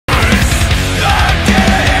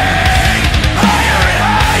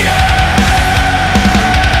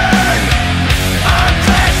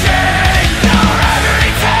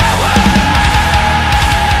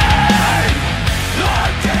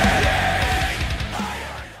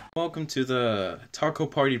Welcome to the Taco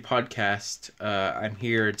Party podcast. I'm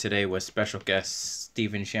here today with special guest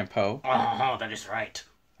Stephen Shampoo. Oh, that is right.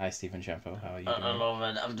 Hi, Stephen Shampoo. How are you doing? Hello,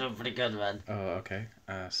 man. I'm doing pretty good, man. Oh, okay.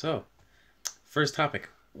 So, first topic.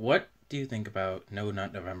 What do you think about No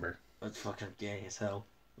Nut November? That's fucking gay as hell.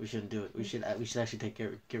 We shouldn't do it. We should actually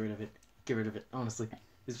get rid of it. Get rid of it. Honestly,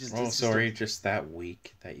 it's just. Oh, sorry, just that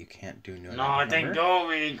week that you can't do No Nut No, I November. think go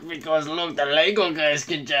week because look, the Lego guys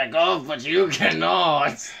can jack off, but you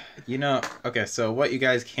cannot. You know, okay. So what you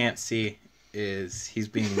guys can't see is he's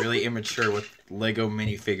being really immature with Lego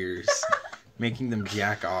minifigures, making them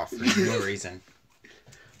jack off for no reason.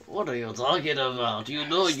 What are you talking about? You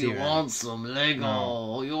know Steven. you want some Lego.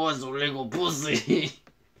 No. You want some Lego pussy.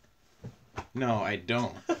 No, I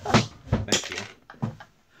don't. Thank you.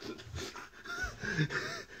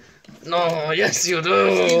 No, yes you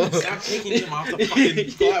do. Stop taking them off the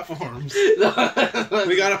fucking platforms.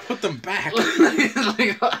 We gotta put them back.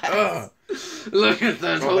 Ugh. Look at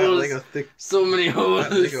that Oh, holes. that Lego thick. So many holes.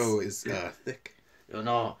 That Lego is thick. You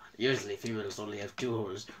know, usually females only have 2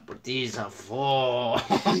 holes, but these have 4.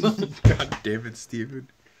 God damn it, Steven.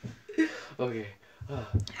 Okay.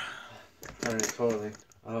 Alright, totally.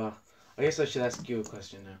 I guess I should ask you a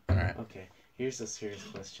question now. Alright. Okay, here's a serious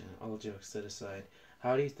question. All jokes set aside.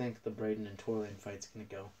 How do you think the Brayden and Torlane fight's gonna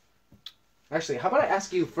go? Actually, how about I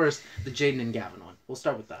ask you first the Jaden and Gavin one? We'll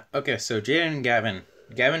start with that. Okay, so Jaden and Gavin.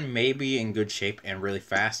 Gavin may be in good shape and really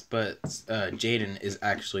fast, but Jaden is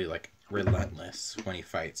actually like relentless when he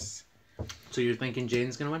fights. So you're thinking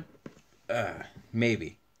Jaden's gonna win?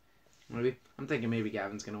 Maybe. Maybe. I'm thinking maybe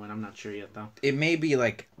Gavin's gonna win. I'm not sure yet though. It may be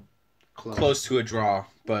like close to a draw,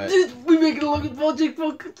 but We make it look at Project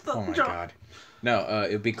oh my god. No,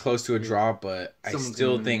 it'd be close to a draw, but Someone's I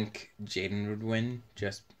still gonna win. think Jaden would win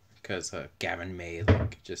just because Gavin may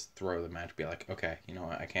like just throw the match, be like, okay, you know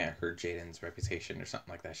what, I can't hurt Jaden's reputation or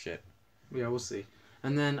something like that shit. Yeah, we'll see.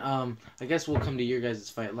 And then I guess we'll come to your guys'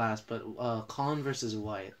 fight last, but Colin versus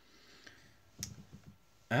Wyatt.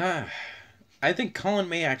 I think Colin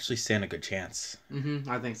may actually stand a good chance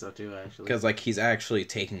I think so too, actually. because like he's actually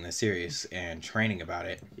taking this serious and training about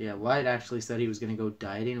it. Yeah, Wyatt actually said he was gonna go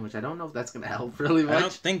dieting, which I don't know if that's gonna help really much. I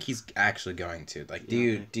don't think he's actually going to. Like, do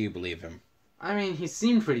you believe him? I mean, he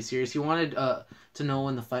seemed pretty serious. He wanted to know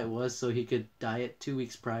when the fight was so he could diet 2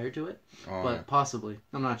 weeks prior to it, but possibly.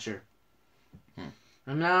 I'm not sure.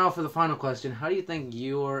 And now for the final question: how do you think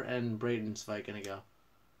your and Brayden's fight gonna go?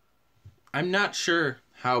 I'm not sure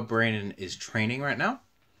how Brandon is training right now.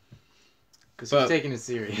 Because he's taking it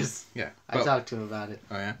serious. Yeah. I talked to him about it.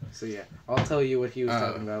 Oh, yeah? So yeah, I'll tell you what he was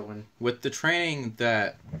talking about when... With the training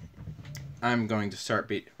that I'm going to start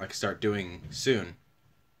doing soon,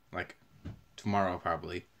 like tomorrow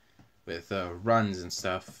probably, with runs and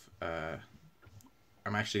stuff,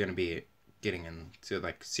 I'm actually going to be getting into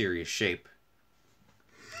like serious shape.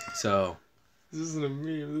 So... This isn't a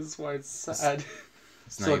meme, this is why it's sad.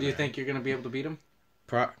 So do you think you're going to be able to beat him?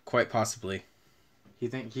 Quite possibly. He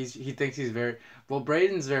thinks he's very... Well,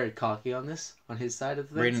 Brayden's very cocky on this, on his side of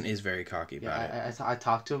things. Brayden is very cocky about it. I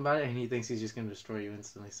talked to him about it, and he thinks he's just going to destroy you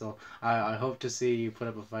instantly. So I hope to see you put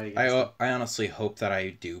up a fight against him. I honestly hope that I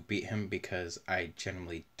do beat him because I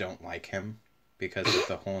generally don't like him because of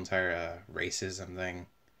the whole entire racism thing.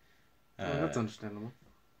 That's understandable.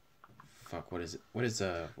 Fuck, what is it? What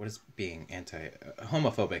is being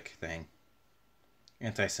homophobic thing?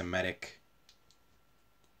 Anti-Semitic.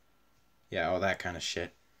 Yeah, all that kind of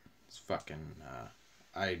shit. It's fucking,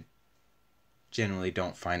 I generally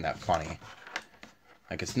don't find that funny.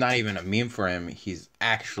 Like, it's not even a meme for him. He's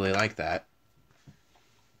actually like that.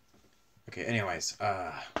 Okay, anyways,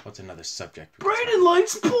 what's another subject? Brayden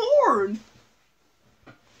likes porn!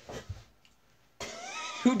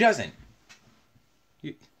 Who doesn't?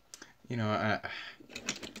 You know,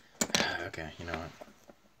 okay, you know what?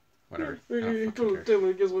 Whatever.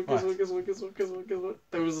 Guess what?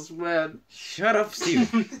 There was this man. Shut up,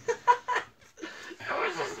 Steven. There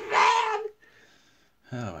was this man!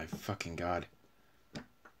 Oh my fucking god.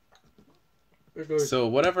 Okay. So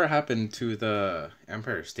whatever happened to the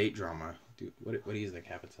Empire State drama? What do you think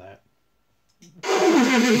happened to that?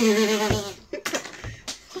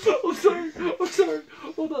 I'm sorry.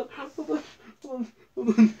 Hold on.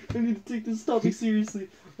 I need to take this topic seriously.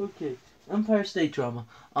 Okay. Empire State drama.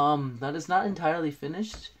 That is not entirely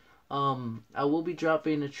finished. I will be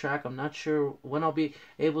dropping a track. I'm not sure when I'll be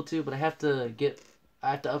able to, but I have to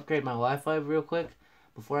upgrade my Wi-Fi real quick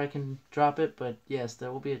before I can drop it. But yes,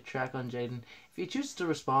 there will be a track on Jaden. If he chooses to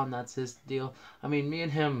respond, that's his deal. I mean, me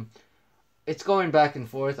and him, it's going back and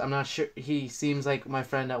forth. I'm not sure. He seems like my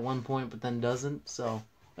friend at one point, but then doesn't. So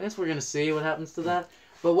I guess we're gonna see what happens to that.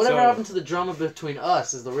 But whatever happened to the drama between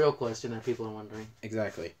us is the real question that people are wondering.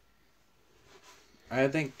 Exactly. I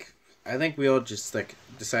think we all just like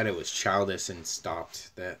decided it was childish and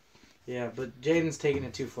stopped that. Yeah, but Jaden's taking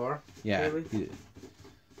it too far. Yeah. Clearly.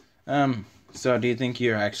 So do you think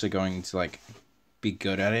you're actually going to like be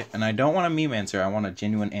good at it? And I don't want a meme answer. I want a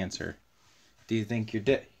genuine answer. Do you think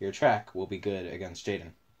your track will be good against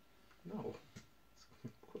Jaden? No.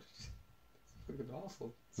 It's fucking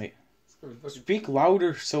awful. Mate, speak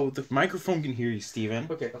louder so the microphone can hear you, Steven.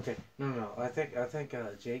 Okay. No. I think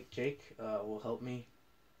Jake will help me.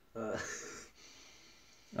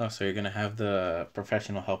 Oh, so you're gonna have the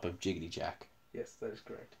professional help of Jiggity Jack. Yes, that is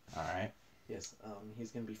correct. All right. Yes,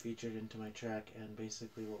 he's gonna be featured into my track, and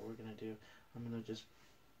basically what we're gonna do, I'm gonna just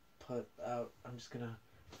I'm just gonna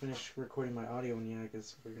finish recording my audio, and I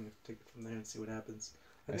guess we're gonna take it from there and see what happens.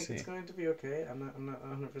 I think it's going to be okay. I'm not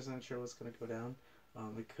 100% sure what's gonna go down.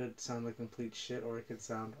 It could sound like complete shit, or it could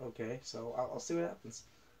sound okay. So I'll see what happens.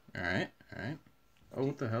 All right. Oh,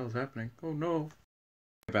 what the hell is happening? Oh no.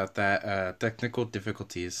 About that technical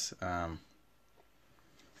difficulties.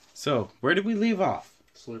 So where did we leave off?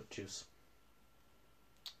 Slurp juice.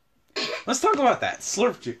 Let's talk about that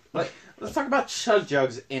slurp juice. Let's talk about chug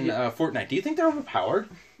jugs in Fortnite. Do you think they're overpowered?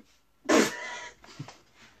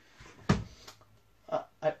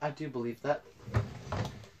 I do believe that.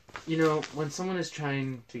 You know, when someone is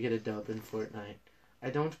trying to get a dub in Fortnite,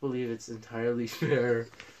 I don't believe it's entirely fair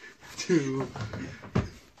to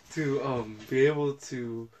be able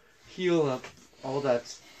to heal up all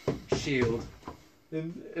that shield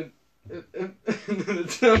and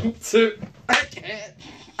attempt to.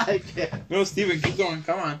 I can't. No, Steven, keep going.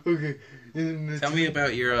 Come on. Okay. Tell me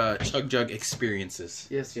about your chug jug experiences.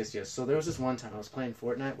 Yes. So there was this one time I was playing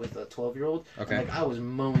Fortnite with a 12-year-old. Okay. And, I was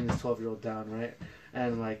mowing this 12-year-old down, right?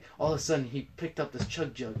 And all of a sudden he picked up this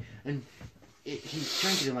chug jug and he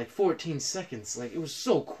drank it in 14 seconds. It was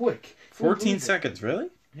so quick. 14 seconds, really?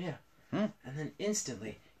 Yeah. And then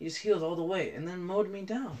instantly he just healed all the way and then mowed me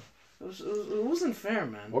down. It wasn't fair,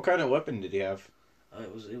 man. What kind of weapon did he have?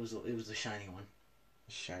 It was the shiny one.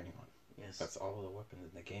 Shiny one. Yes. That's all the weapons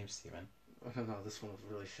in the game, Steven. No, this one was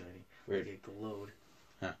really shiny. Weird. It glowed.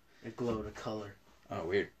 Huh. It glowed a color. Oh,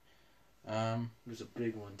 weird. It was a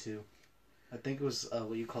big one too. I think it was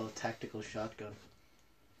what you call a tactical shotgun.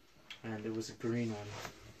 And it was a green one.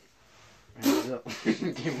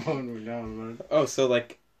 And keep mowing me down, man. Oh, so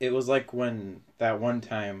it was when that one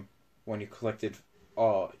time when you collected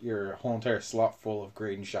your whole entire slot full of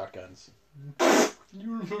green shotguns.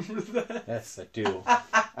 You remember that? Yes, I do.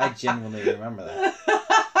 I genuinely remember that.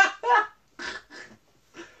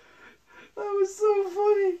 That was so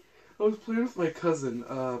funny. I was playing with my cousin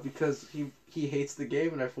because he hates the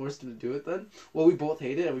game and I forced him to do it then. Well, we both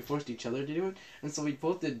hate it and we forced each other to do it. And so we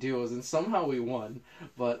both did duos and somehow we won.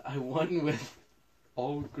 But I won with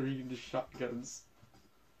all green shotguns.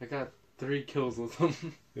 I got 3 kills with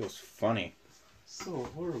them. It was funny. So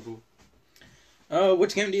horrible.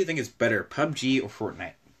 Which game do you think is better, PUBG or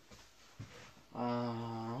Fortnite?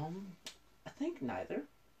 I think neither.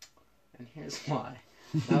 And here's why.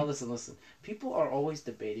 Now listen. People are always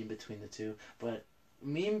debating between the two, but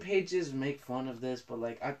meme pages make fun of this, but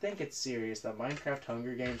I think it's serious that Minecraft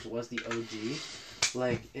Hunger Games was the OG.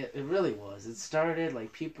 It really was. It started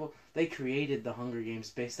they created the Hunger Games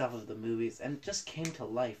based off of the movies and it just came to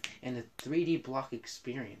life in a 3D block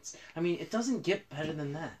experience. I mean, it doesn't get better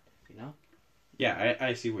than that, you know? Yeah,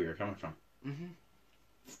 I see where you're coming from. Mm-hmm.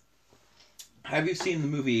 Have you seen the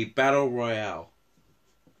movie Battle Royale?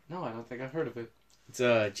 No, I don't think I've heard of it. It's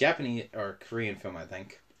a Japanese or Korean film, I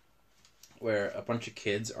think, where a bunch of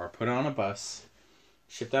kids are put on a bus,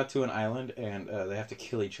 shipped out to an island, and they have to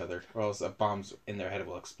kill each other, or else bombs in their head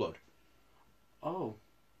will explode. Oh.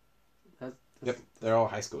 Yep, they're all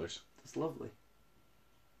high schoolers. That's lovely.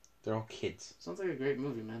 They're all kids. Sounds like a great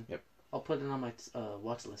movie, man. Yep. I'll put it on my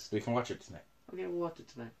watch list. We can watch it tonight. Okay, we'll watch it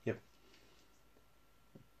tonight. Yep.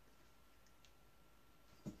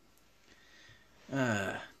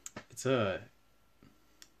 It's a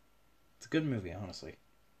good movie, honestly.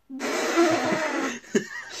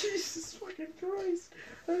 Jesus fucking Christ!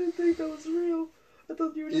 I didn't think that was real. I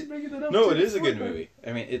thought you were just making that up. No, it is a good movie.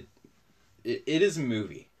 I mean, it is a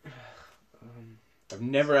movie. I've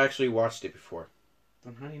never actually watched it before.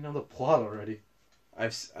 Then how do you know the plot already? I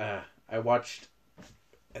watched.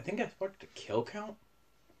 I think I watched a Kill Count.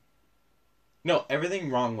 No, Everything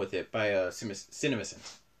Wrong with It by Cinemacin.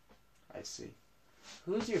 I see.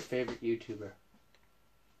 Who's your favorite YouTuber?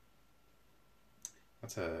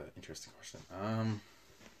 That's an interesting question.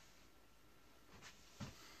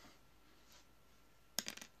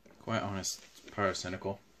 Quite honest,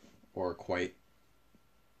 Pyrocynical, or Quite.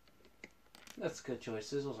 That's good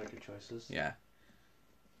choices. Those are good choices. Yeah.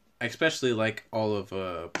 I especially like all of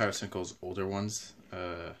Paracinco's older ones.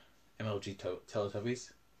 MLG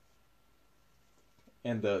Teletubbies.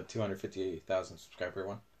 And the 258,000 subscriber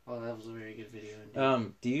one. Oh, that was a very good video.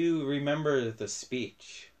 Indeed. Do you remember the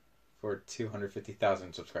speech for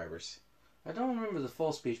 250,000 subscribers? I don't remember the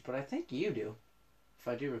full speech, but I think you do. If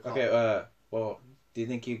I do recall. Okay, well, do you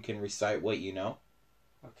think you can recite what you know?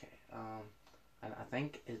 Okay, and I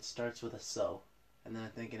think it starts with a so. And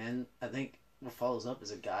then I think what follows up is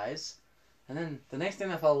a guys. And then the next thing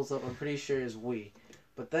that follows up, I'm pretty sure, is we.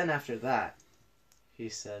 But then after that, he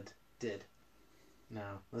said, did.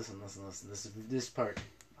 Now, listen. This part.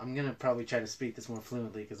 I'm going to probably try to speak this more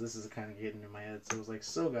fluently because this is kind of getting in my head. So it was like,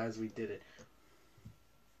 so guys, we did it.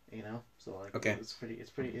 You know? So like, okay. It's pretty,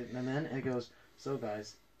 and then it goes, so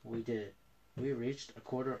guys, we did it. We reached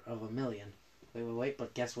 250,000. Wait,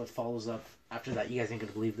 but guess what follows up after that? You guys ain't going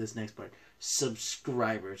to believe this next part.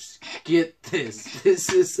 Subscribers. Get this. This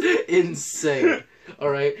is insane.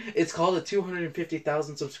 Alright? It's called a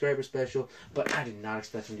 250,000 subscriber special, but I did not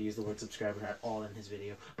expect him to use the word subscriber at all in his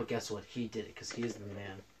video. But guess what? He did it because he is the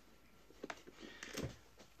man.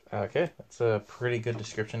 Okay, that's a pretty good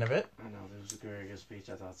description of it. I know, it was a very good speech.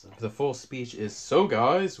 I thought so. The full speech is, so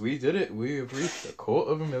guys, we did it. We've reached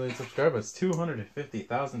 250,000 subscribers,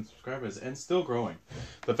 250,000 subscribers, and still growing.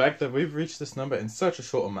 The fact that we've reached this number in such a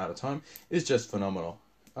short amount of time is just phenomenal.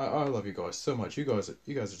 I love you guys so much. You guys are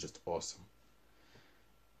just awesome.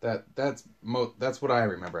 That's what I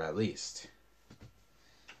remember, at least.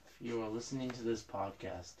 If you are listening to this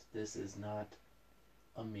podcast, this is not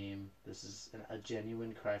a meme. This is a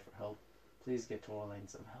genuine cry for help. Please get Torlane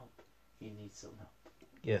some help. He needs some help.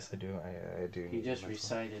 Yes, I do. I do. He just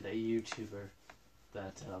recited a YouTuber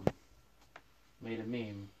that made a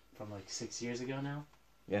meme from like 6 years ago now.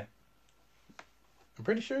 Yeah. I'm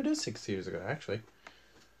pretty sure it is 6 years ago, actually.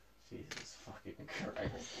 Jesus fucking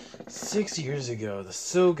Christ. 6 years ago, the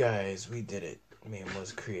So Guys, We Did It meme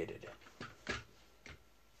was created.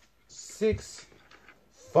 6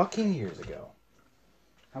 fucking years ago.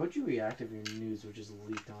 How would you react if your news were just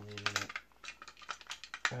leaked on the internet?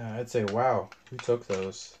 I'd say, wow, who took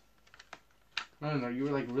those? No, you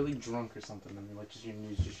were like really drunk or something, and like just your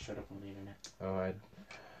news just showed up on the internet. Oh, I'd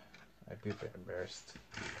be a bit embarrassed,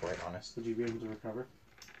 to be quite honest. Would you be able to recover?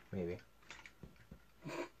 Maybe.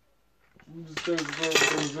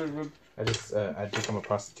 I'd become a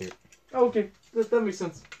prostitute. Oh, okay. That makes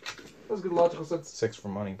sense. That's good logical sense. Sex for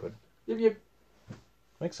money, but... Yep.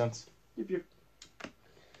 Makes sense. Yep.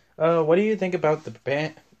 What do you think about the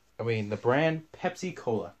brand Pepsi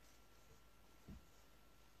Cola?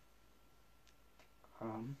 I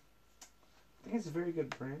think it's a very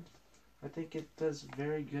good brand. I think it does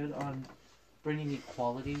very good on bringing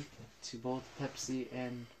equality to both Pepsi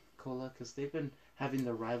and Cola, because they've been having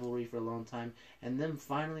the rivalry for a long time, and them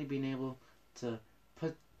finally being able to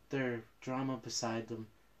put their drama beside them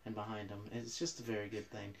and behind them. It's just a very good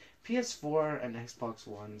thing. PS4 and Xbox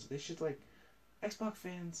Ones, they should, like, Xbox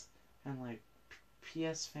fans and like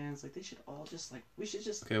PS fans, like, they should all just like, we should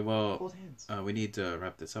just hold hands. We need to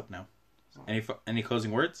wrap this up now. Any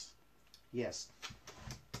closing words? Yes.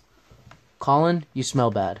 Colin, you smell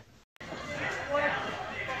bad.